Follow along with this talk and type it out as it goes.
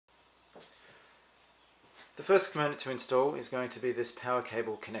The first component to install is going to be this power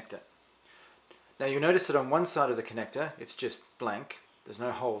cable connector. Now you'll notice that on one side of the connector it's just blank, there's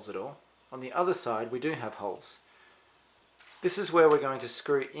no holes at all. On the other side we do have holes. This is where we're going to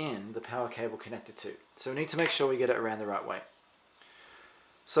screw in the power cable connector to. So we need to make sure we get it around the right way.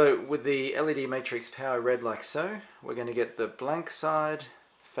 So with the LED matrix power red like so, we're going to get the blank side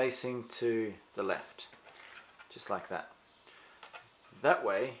facing to the left, just like that. That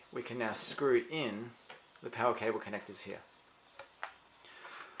way we can now screw in the power cable connectors here.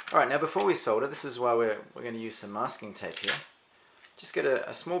 Alright, now before we solder, this is why we're going to use some masking tape here. Just get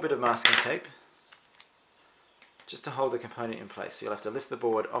a small bit of masking tape just to hold the component in place. So you'll have to lift the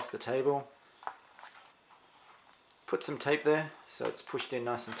board off the table, put some tape there so it's pushed in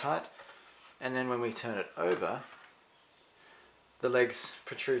nice and tight, and then when we turn it over, the legs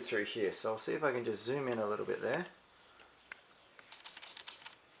protrude through here. So I'll see if I can just zoom in a little bit there.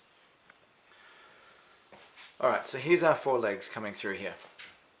 Alright, so here's our 4 legs coming through here.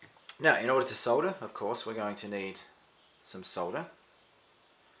 Now, in order to solder, of course, we're going to need some solder.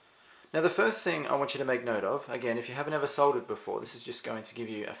 Now the first thing I want you to make note of, again, if you haven't ever soldered before, this is just going to give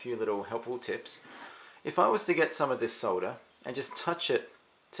you a few little helpful tips. If I was to get some of this solder and just touch it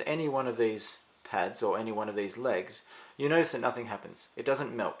to any one of these pads or any one of these legs, you notice that nothing happens. It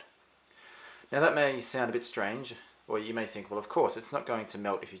doesn't melt. Now that may sound a bit strange, or you may think, well, of course, it's not going to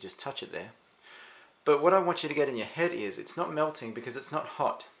melt if you just touch it there. But what I want you to get in your head is it's not melting because it's not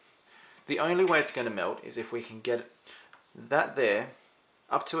hot. The only way it's going to melt is if we can get that there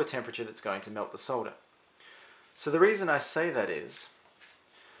up to a temperature that's going to melt the solder. So the reason I say that is,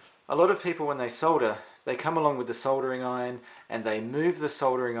 a lot of people when they solder, they come along with the soldering iron and they move the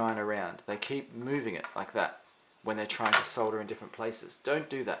soldering iron around. They keep moving it like that when they're trying to solder in different places. Don't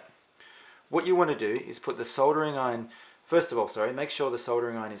do that. What you want to do is put the soldering iron, first of all, make sure the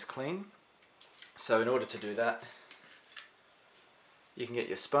soldering iron is clean. So in order to do that, you can get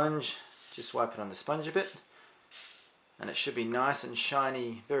your sponge, just wipe it on the sponge a bit, and it should be nice and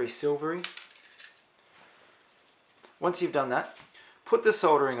shiny, very silvery. Once you've done that, put the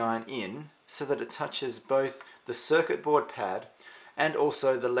soldering iron in so that it touches both the circuit board pad and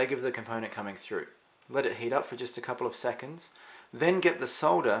also the leg of the component coming through. Let it heat up for just a couple of seconds, then get the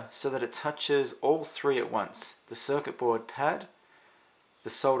solder so that it touches all 3 at once, the circuit board pad, the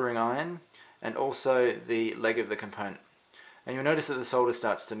soldering iron, and also the leg of the component. And you'll notice that the solder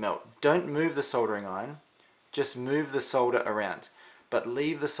starts to melt. Don't move the soldering iron, just move the solder around, but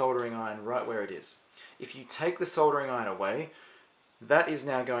leave the soldering iron right where it is. If you take the soldering iron away, that is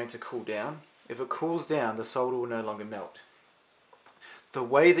now going to cool down. If it cools down, the solder will no longer melt. The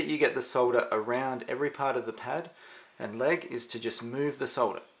way that you get the solder around every part of the pad and leg is to just move the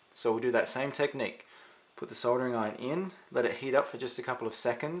solder. So we'll do that same technique. Put the soldering iron in, let it heat up for just a couple of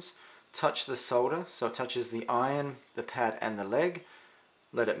seconds, touch the solder so it touches the iron, the pad and the leg,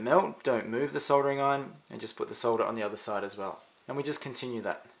 let it melt, don't move the soldering iron, and just put the solder on the other side as well. And we just continue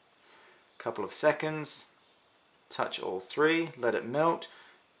that. A couple of seconds, touch all 3, let it melt,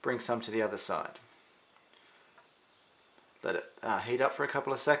 bring some to the other side. Let it heat up for a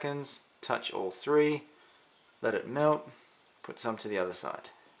couple of seconds, touch all 3, let it melt, put some to the other side.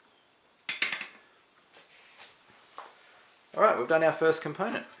 Alright, we've done our first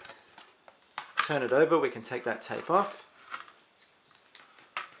component. Turn it over, we can take that tape off.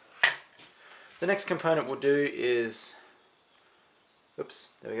 The next component we'll do is, oops,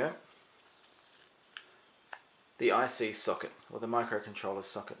 there we go, the IC socket, or the microcontroller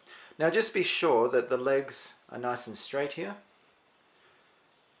socket. Now just be sure that the legs are nice and straight here.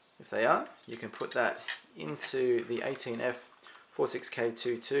 If they are, you can put that into the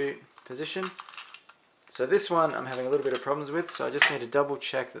 18F46K22 position. So this one I'm having a little bit of problems with, so I just need to double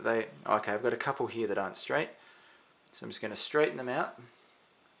check that they, okay, I've got a couple here that aren't straight. So I'm just going to straighten them out.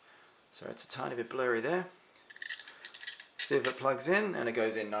 Sorry, it's a tiny bit blurry there. See if it plugs in, and it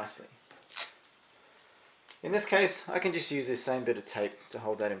goes in nicely. In this case, I can just use this same bit of tape to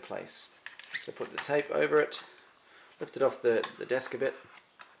hold that in place. So put the tape over it, lift it off the desk a bit,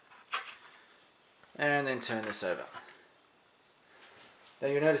 and then turn this over. Now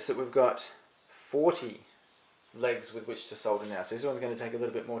you'll notice that we've got 40 legs with which to solder now. So this one's going to take a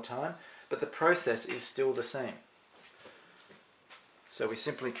little bit more time, but the process is still the same. So we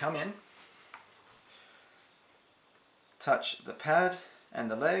simply come in, touch the pad and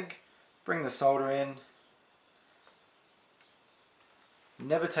the leg, bring the solder in.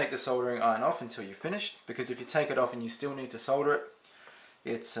 Never take the soldering iron off until you're finished, because if you take it off and you still need to solder it,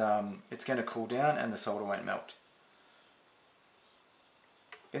 it's going to cool down and the solder won't melt.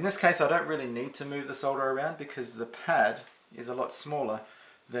 In this case I don't really need to move the solder around because the pad is a lot smaller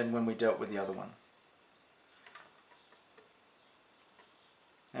than when we dealt with the other one.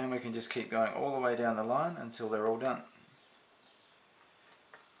 And we can just keep going all the way down the line until they're all done.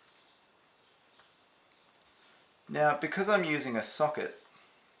 Now, because I'm using a socket,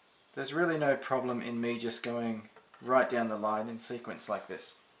 there's really no problem in me just going right down the line in sequence like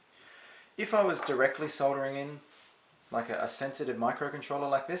this. If I was directly soldering in like a sensitive microcontroller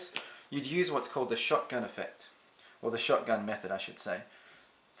like this, you'd use what's called the shotgun effect, or the shotgun method I should say.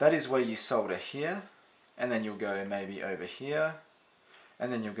 That is where you solder here, and then you'll go maybe over here,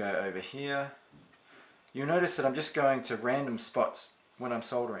 and then you'll go over here. You'll notice that I'm just going to random spots when I'm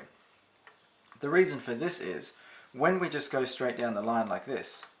soldering. The reason for this is, when we just go straight down the line like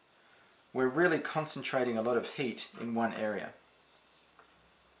this, we're really concentrating a lot of heat in one area.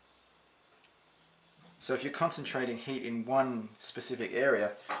 So if you're concentrating heat in one specific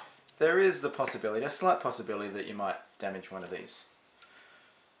area, there is the possibility, a slight possibility, that you might damage one of these.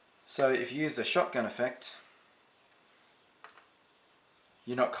 So if you use the shotgun effect,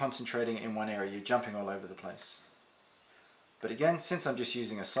 you're not concentrating in one area, you're jumping all over the place. But again, since I'm just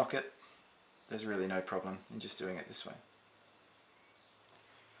using a socket, there's really no problem in just doing it this way.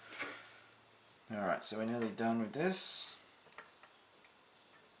 Alright, so we're nearly done with this.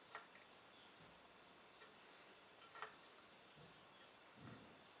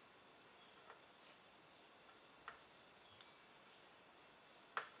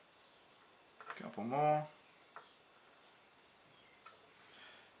 Couple more.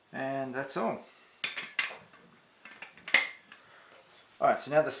 And that's all. Alright,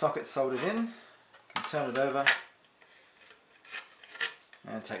 so now the socket's soldered in, you can turn it over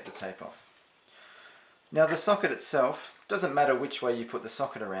and take the tape off. Now the socket itself, doesn't matter which way you put the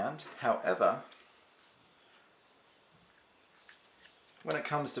socket around, however, when it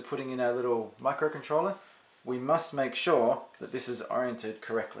comes to putting in our little microcontroller, we must make sure that this is oriented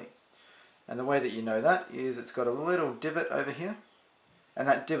correctly. And the way that you know that is it's got a little divot over here, and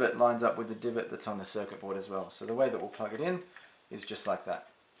that divot lines up with the divot that's on the circuit board as well. So the way that we'll plug it in is just like that.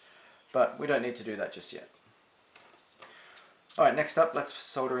 But we don't need to do that just yet. Alright, next up, let's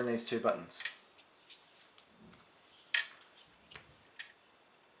solder in these two buttons.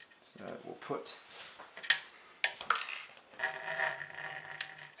 So we'll put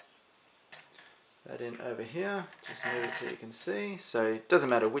that in over here, just move it so you can see. So it doesn't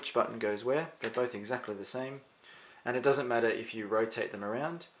matter which button goes where, they're both exactly the same. And it doesn't matter if you rotate them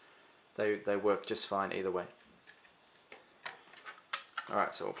around, they work just fine either way.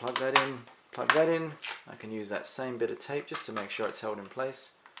 Alright, so we'll plug that in. I can use that same bit of tape just to make sure it's held in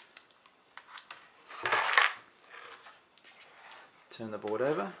place. Turn the board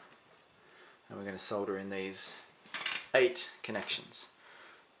over, and we're going to solder in these 8 connections.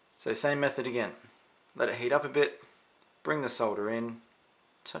 So same method again. Let it heat up a bit, bring the solder in,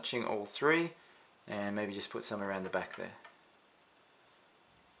 touching all 3, and maybe just put some around the back there.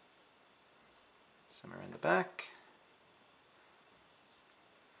 Some around the back.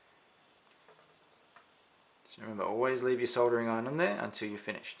 So remember, always leave your soldering iron on there until you're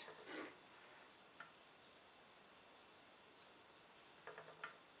finished.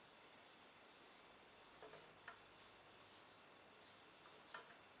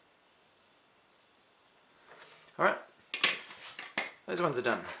 Alright, those ones are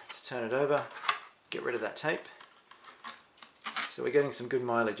done. Let's turn it over, get rid of that tape. So we're getting some good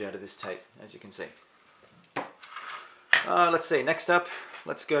mileage out of this tape, as you can see. Let's see, next up,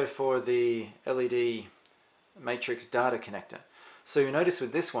 let's go for the LED matrix data connector. So you notice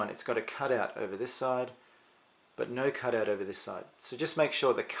with this one, it's got a cutout over this side, but no cutout over this side. So just make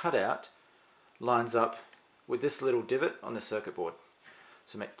sure the cutout lines up with this little divot on the circuit board.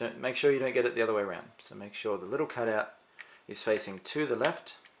 So make sure you don't get it the other way around. So make sure the little cutout is facing to the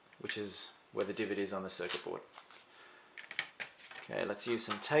left, which is where the divot is on the circuit board. Okay, let's use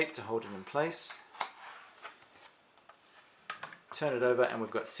some tape to hold it in place. Turn it over, and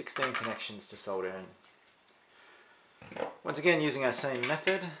we've got 16 connections to solder in. Once again, using our same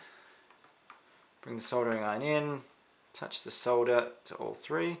method, bring the soldering iron in, touch the solder to all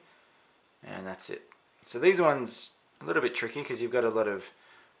 3, and that's it. So these ones a little bit tricky because you've got a lot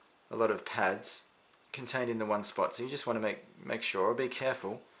of pads contained in the one spot. So you just want to make sure, or be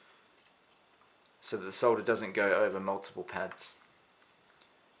careful, so that the solder doesn't go over multiple pads.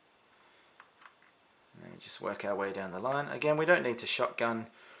 And just work our way down the line. Again, we don't need to shotgun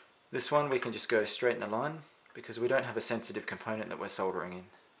this one. We can just go straight in a line because we don't have a sensitive component that we're soldering in.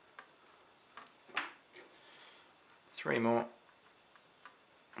 3 more.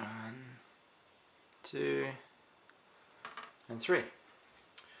 1, 2, and 3.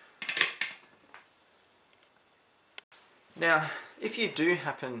 Now, if you do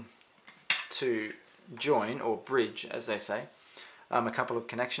happen to join, or bridge as they say, a couple of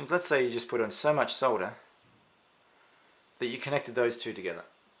connections. Let's say you just put on so much solder that you connected those two together.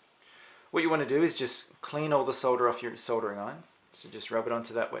 What you want to do is just clean all the solder off your soldering iron. So just rub it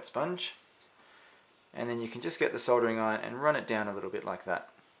onto that wet sponge, and then you can just get the soldering iron and run it down a little bit like that.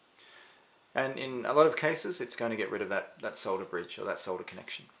 And in a lot of cases it's going to get rid of that solder bridge or that solder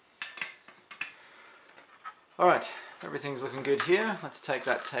connection. Alright, everything's looking good here. Let's take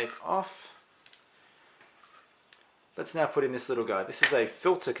that tape off. Let's now put in this little guy. This is a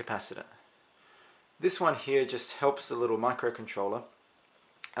filter capacitor. This one here just helps the little microcontroller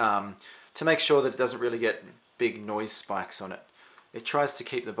to make sure that it doesn't really get big noise spikes on it. It tries to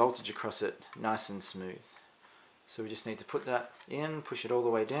keep the voltage across it nice and smooth. So we just need to put that in, push it all the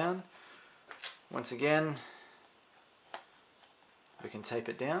way down. Once again, we can tape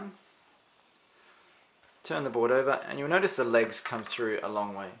it down. Turn the board over, and you'll notice the legs come through a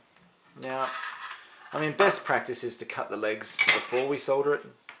long way. Now, I mean, best practice is to cut the legs before we solder it,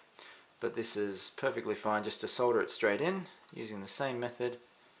 but this is perfectly fine just to solder it straight in using the same method.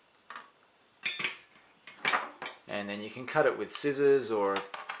 And then you can cut it with scissors, or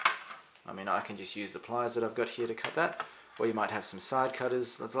I mean, I can just use the pliers that I've got here to cut that, or you might have some side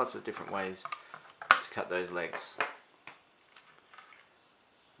cutters. There's lots of different ways to cut those legs.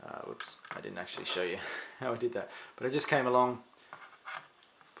 Whoops, I didn't actually show you how I did that, but I just came along,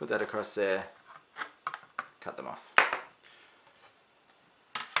 put that across there, cut them off.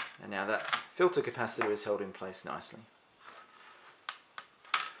 And now that filter capacitor is held in place nicely.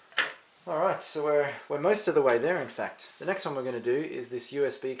 Alright, so we're most of the way there, in fact. The next one we're going to do is this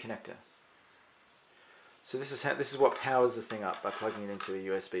USB connector. So this is what powers the thing up by plugging it into a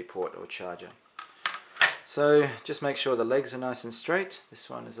USB port or charger. So just make sure the legs are nice and straight. This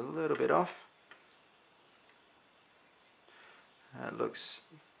one is a little bit off. That looks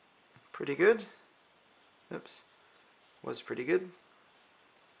pretty good. Oops, was pretty good.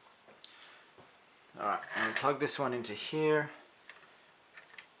 Alright, and plug this one into here.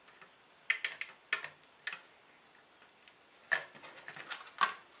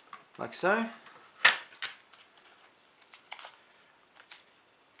 Like so.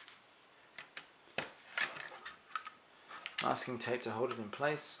 Masking tape to hold it in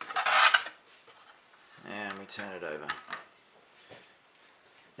place. And we turn it over.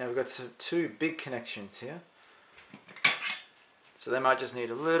 Now we've got two big connections here. So they might just need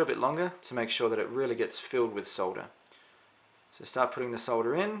a little bit longer to make sure that it really gets filled with solder. So start putting the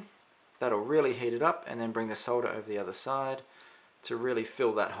solder in. That'll really heat it up, and then bring the solder over the other side to really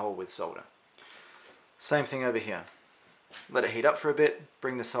fill that hole with solder. Same thing over here. Let it heat up for a bit,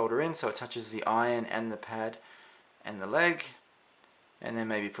 bring the solder in so it touches the iron and the pad and the leg, and then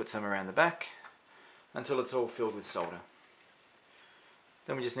maybe put some around the back until it's all filled with solder.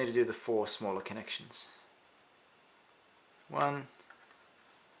 Then we just need to do the 4 smaller connections. 1,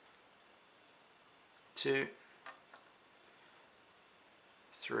 2,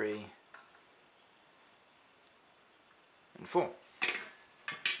 3, and 4.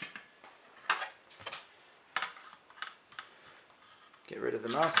 Get rid of the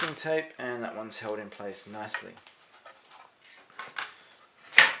masking tape, and that one's held in place nicely.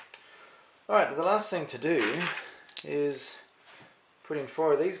 Alright, the last thing to do is put in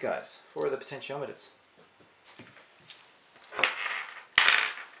 4 of these guys, 4 of the potentiometers.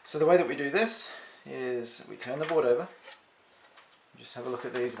 So the way that we do this is we turn the board over, just have a look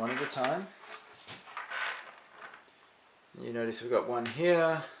at these one at a time. You notice we've got one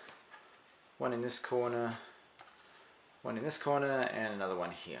here, one in this corner, one in this corner, and another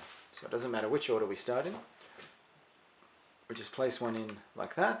one here. So it doesn't matter which order we start in. We just place one in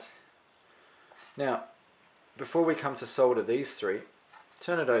like that. Now, before we come to solder these 3,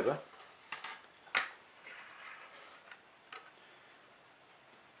 turn it over.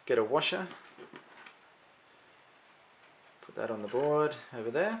 Get a washer. Put that on the board over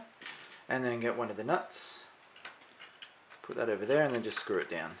there. And then get one of the nuts. Put that over there, and then just screw it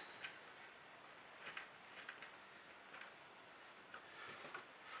down.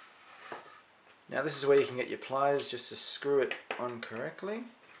 Now this is where you can get your pliers just to screw it on correctly.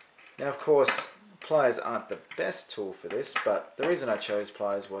 Now of course, pliers aren't the best tool for this, but the reason I chose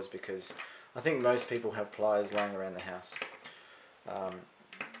pliers was because I think most people have pliers lying around the house.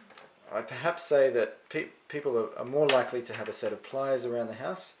 I'd perhaps say that people are more likely to have a set of pliers around the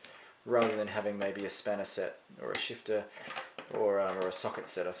house rather than having maybe a spanner set or a shifter or a socket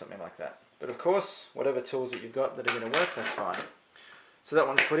set or something like that. But of course, whatever tools that you've got that are going to work, that's fine. So that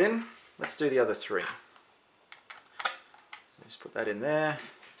one's put in. Let's do the other 3. Just put that in there.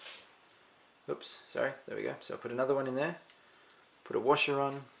 Oops, sorry, there we go. So I'll put another one in there. Put a washer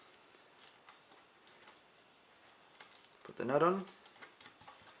on. Put the nut on.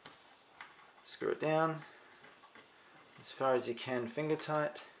 screw it down as far as you can, finger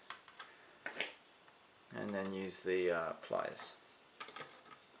tight, and then use the pliers.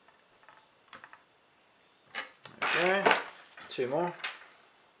 There we go. 2 more.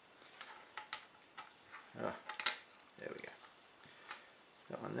 Oh, there we go.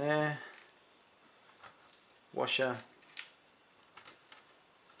 That one there. Washer.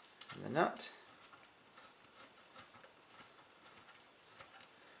 And the nut.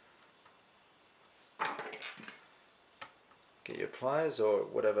 Get your pliers or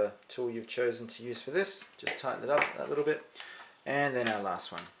whatever tool you've chosen to use for this. Just tighten it up a little bit. And then our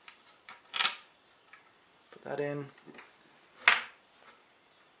last one. Put that in.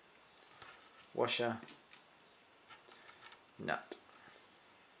 Washer. Nut.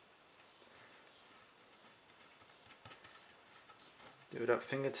 Do it up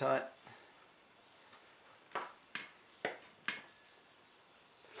finger tight.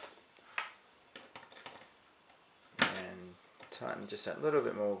 And tighten just that little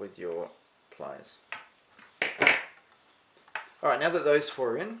bit more with your pliers. Alright, now that those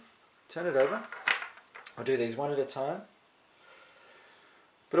 4 are in, turn it over. I'll do these one at a time.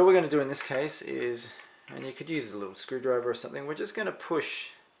 But all we're going to do in this case is, and you could use a little screwdriver or something, we're just going to push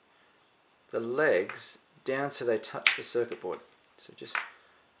the legs down so they touch the circuit board. So just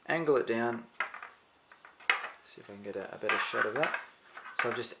angle it down. See if I can get a better shot of that. So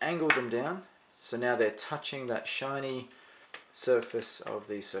I've just angled them down. So now they're touching that shiny surface of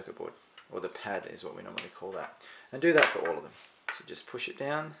the circuit board, or the pad is what we normally call that. And do that for all of them. So just push it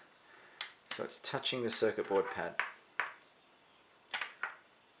down so it's touching the circuit board pad.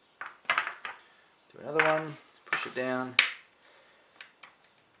 Do another one, push it down.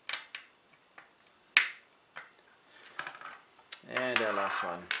 And our last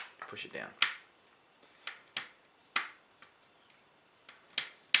one, push it down.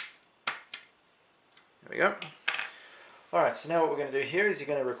 There we go. Alright, so now what we're going to do here is you're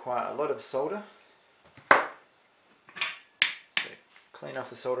going to require a lot of solder. So clean off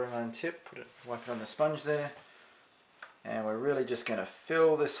the soldering iron tip, wipe it on the sponge there. And we're really just going to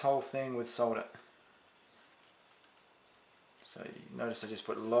fill this whole thing with solder. So you notice I just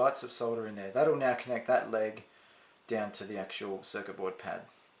put lots of solder in there. That'll now connect that leg down to the actual circuit board pad.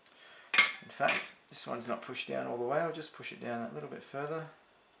 In fact, this one's not pushed down all the way. I'll just push it down a little bit further.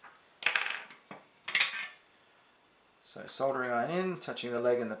 So soldering iron in, touching the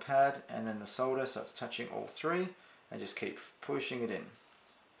leg and the pad, and then the solder, so it's touching all 3, and just keep pushing it in,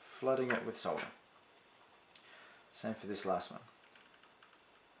 flooding it with solder. Same for this last one.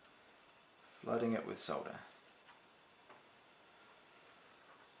 Flooding it with solder.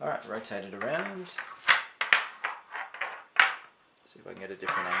 Alright, rotate it around. See if I can get a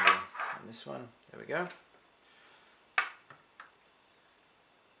different angle on this one. There we go.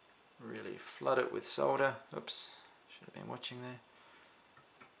 Really flood it with solder. Oops, should have been watching there.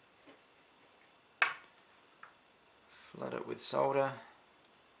 Flood it with solder.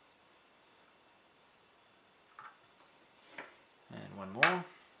 And one more.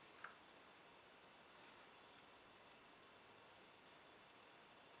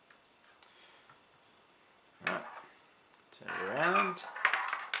 Right, turn it around.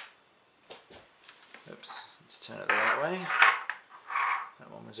 Oops, let's turn it the right way.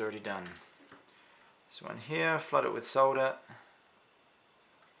 That one was already done. This one here, flood it with solder.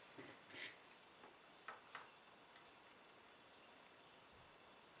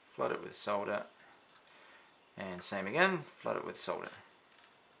 Flood it with solder. And same again, flood it with solder.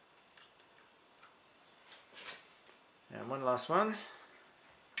 And one last one.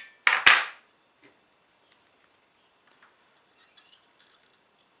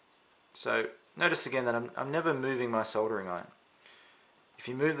 So notice again that I'm never moving my soldering iron. If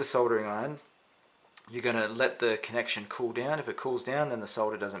you move the soldering iron, you're going to let the connection cool down. If it cools down, then the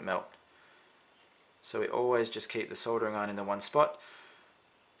solder doesn't melt. So we always just keep the soldering iron in the one spot,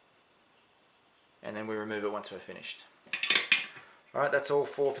 and then we remove it once we're finished. Alright, that's all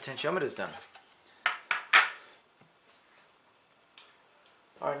 4 potentiometers done.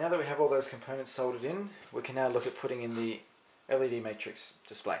 Alright, now that we have all those components soldered in, we can now look at putting in the LED matrix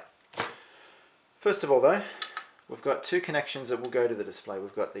display. First of all though, we've got 2 connections that will go to the display.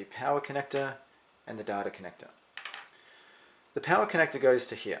 We've got the power connector and the data connector. The power connector goes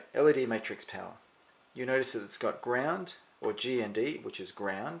to here, LED matrix power. You notice that it's got ground, or GND, which is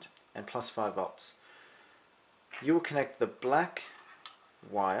ground, and plus 5 volts. You will connect the black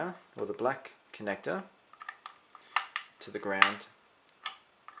wire, or the black connector, to the ground,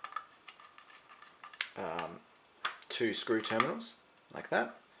 2 screw terminals, like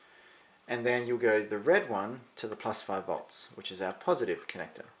that. And then you'll go the red one to the plus 5 volts, which is our positive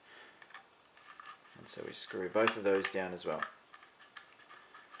connector. And so we screw both of those down as well.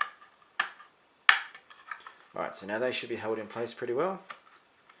 Alright, so now they should be held in place pretty well.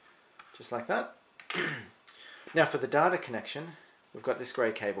 Just like that. Now for the data connection, we've got this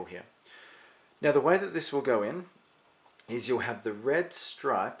grey cable here. Now the way that this will go in is you'll have the red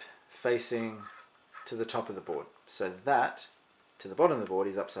stripe facing to the top of the board. So that to the bottom of the board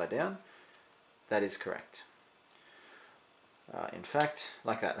is upside down. That is correct. In fact,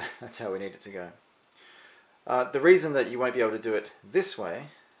 like that. That's how we need it to go. The reason that you won't be able to do it this way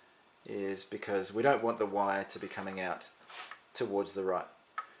is because we don't want the wire to be coming out towards the right.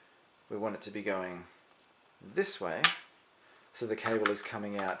 We want it to be going this way, so the cable is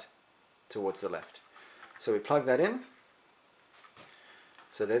coming out towards the left. So we plug that in.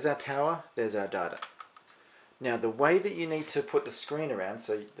 So there's our power, there's our data. Now the way that you need to put the screen around,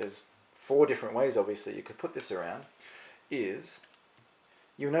 so there's 4 different ways obviously you could put this around, is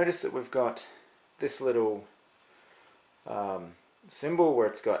you'll notice that we've got this little symbol where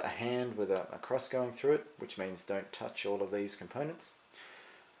it's got a hand with a cross going through it, which means don't touch all of these components.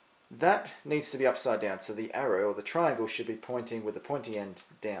 That needs to be upside down, so the arrow or the triangle should be pointing with the pointy end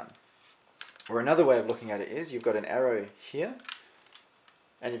down. Or another way of looking at it is you've got an arrow here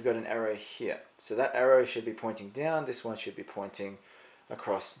and you've got an arrow here. So that arrow should be pointing down, this one should be pointing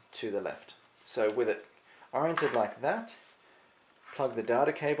across to the left. So with it oriented like that, plug the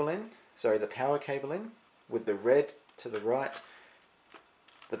data cable in, the power cable in, with the red to the right,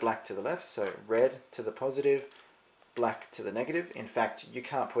 the black to the left, so red to the positive, black to the negative. In fact, you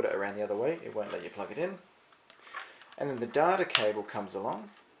can't put it around the other way, it won't let you plug it in. And then the data cable comes along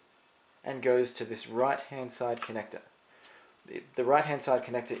and goes to this right hand side connector. The right hand side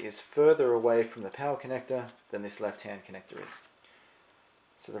connector is further away from the power connector than this left hand connector is.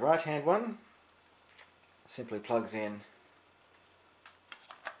 So the right hand one simply plugs in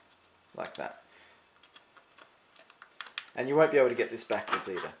like that. And you won't be able to get this backwards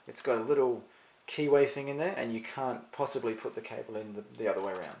either. It's got a little keyway thing in there and you can't possibly put the cable in the other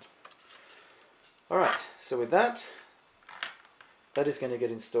way around. Alright, so with that, that is going to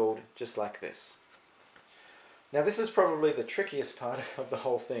get installed just like this. Now this is probably the trickiest part of the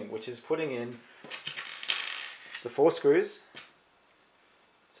whole thing, which is putting in the 4 screws,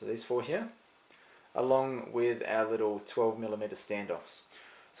 so these 4 here, along with our little 12mm standoffs.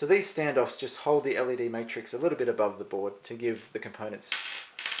 So these standoffs just hold the LED matrix a little bit above the board to give the components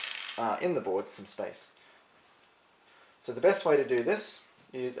in the board some space. So the best way to do this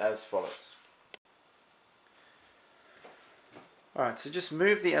is as follows. Alright, so just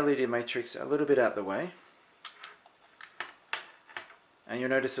move the LED matrix a little bit out the way, and you'll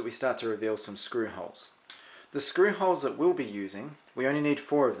notice that we start to reveal some screw holes. The screw holes that we'll be using, we only need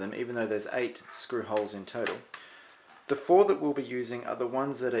 4 of them, even though there's 8 screw holes in total. The 4 that we'll be using are the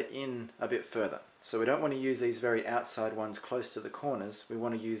ones that are in a bit further. So we don't want to use these very outside ones close to the corners, we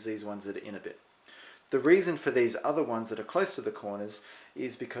want to use these ones that are in a bit. The reason for these other ones that are close to the corners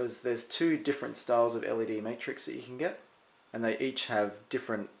is because there's 2 different styles of LED matrix that you can get, and they each have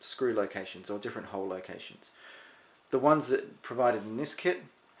different screw locations or different hole locations. The ones that provided in this kit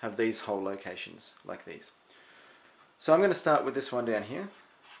have these hole locations, like these. So I'm going to start with this one down here.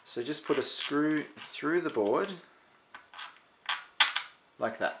 So just put a screw through the board,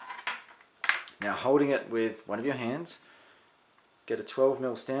 like that. Now holding it with one of your hands, get a 12mm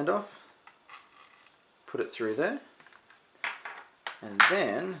standoff, put it through there, and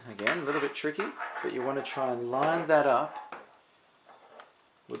then, again, a little bit tricky, but you want to try and line that up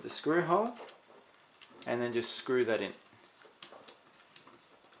with the screw hole, and then just screw that in.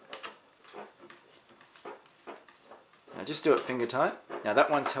 Now just do it finger tight. Now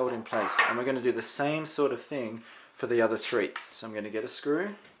that one's held in place, and we're going to do the same sort of thing for the other 3. So I'm going to get a screw,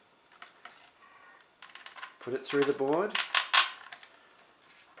 put it through the board,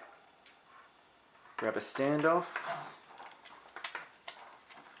 grab a standoff,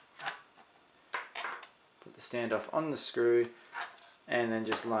 put the standoff on the screw, and then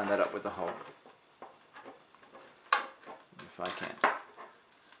just line that up with the hole. If I can.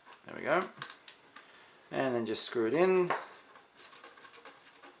 There we go. And then just screw it in.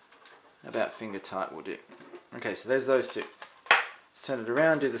 About finger tight will do. Okay, so there's those 2. Let's turn it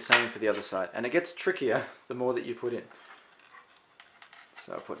around, do the same for the other side. And it gets trickier the more that you put in.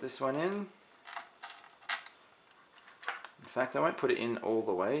 So I'll put this one in. In fact, I won't put it in all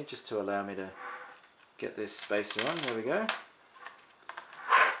the way, just to allow me to get this spacer on. There we go.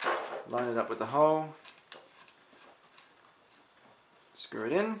 Line it up with the hole. Screw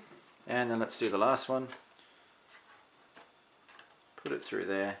it in. And then let's do the last one. Put it through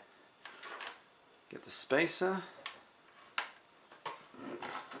there. Get the spacer.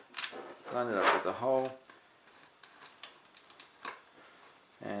 line it up with the hole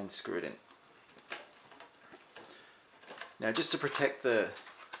and screw it in. Now, just to protect the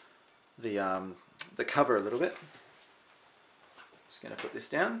cover a little bit, I'm just going to put this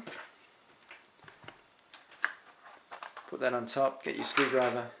down, put that on top, get your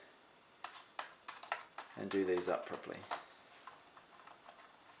screwdriver and do these up properly.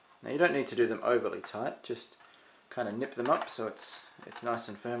 Now, you don't need to do them overly tight, just kind of nip them up so it's nice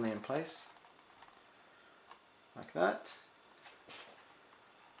and firmly in place, like that,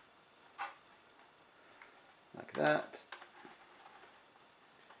 like that,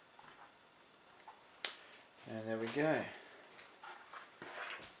 and there we go.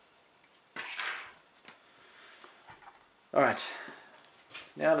 Alright,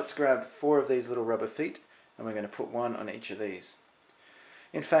 now let's grab 4 of these little rubber feet and we're going to put one on each of these.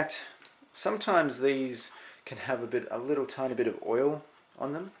 In fact, sometimes these can have a little tiny bit of oil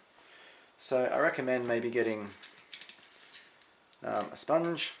on them, so I recommend maybe getting a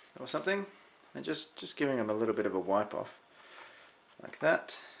sponge or something and just giving them a little bit of a wipe off, like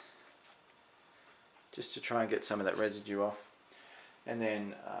that, just to try and get some of that residue off. And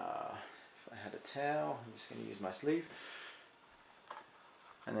then if I had a towel, I'm just going to use my sleeve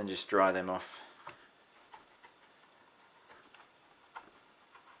and then just dry them off.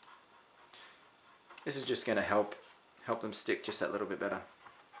 This is just going to help them stick just that little bit better.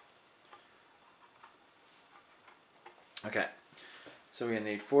 Okay, so we're going to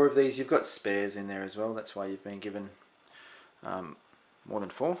need 4 of these. You've got spares in there as well, that's why you've been given more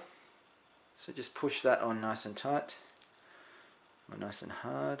than 4. So just push that on nice and tight, or nice and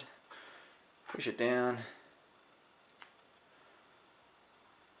hard. Push it down.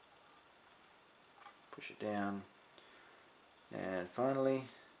 Push it down. And finally,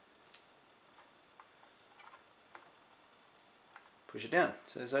 push it down.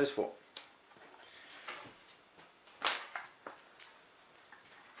 So there's those 4.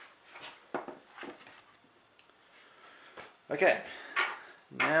 Okay,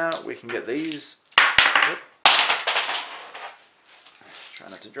 now we can get these, try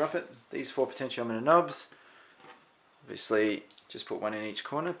not to drop it, these 4 potentiometer knobs. Obviously just put one in each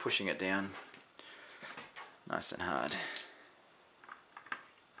corner, pushing it down nice and hard.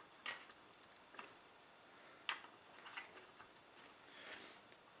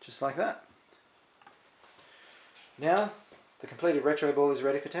 Just like that. Now the completed retro ball is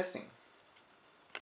ready for testing.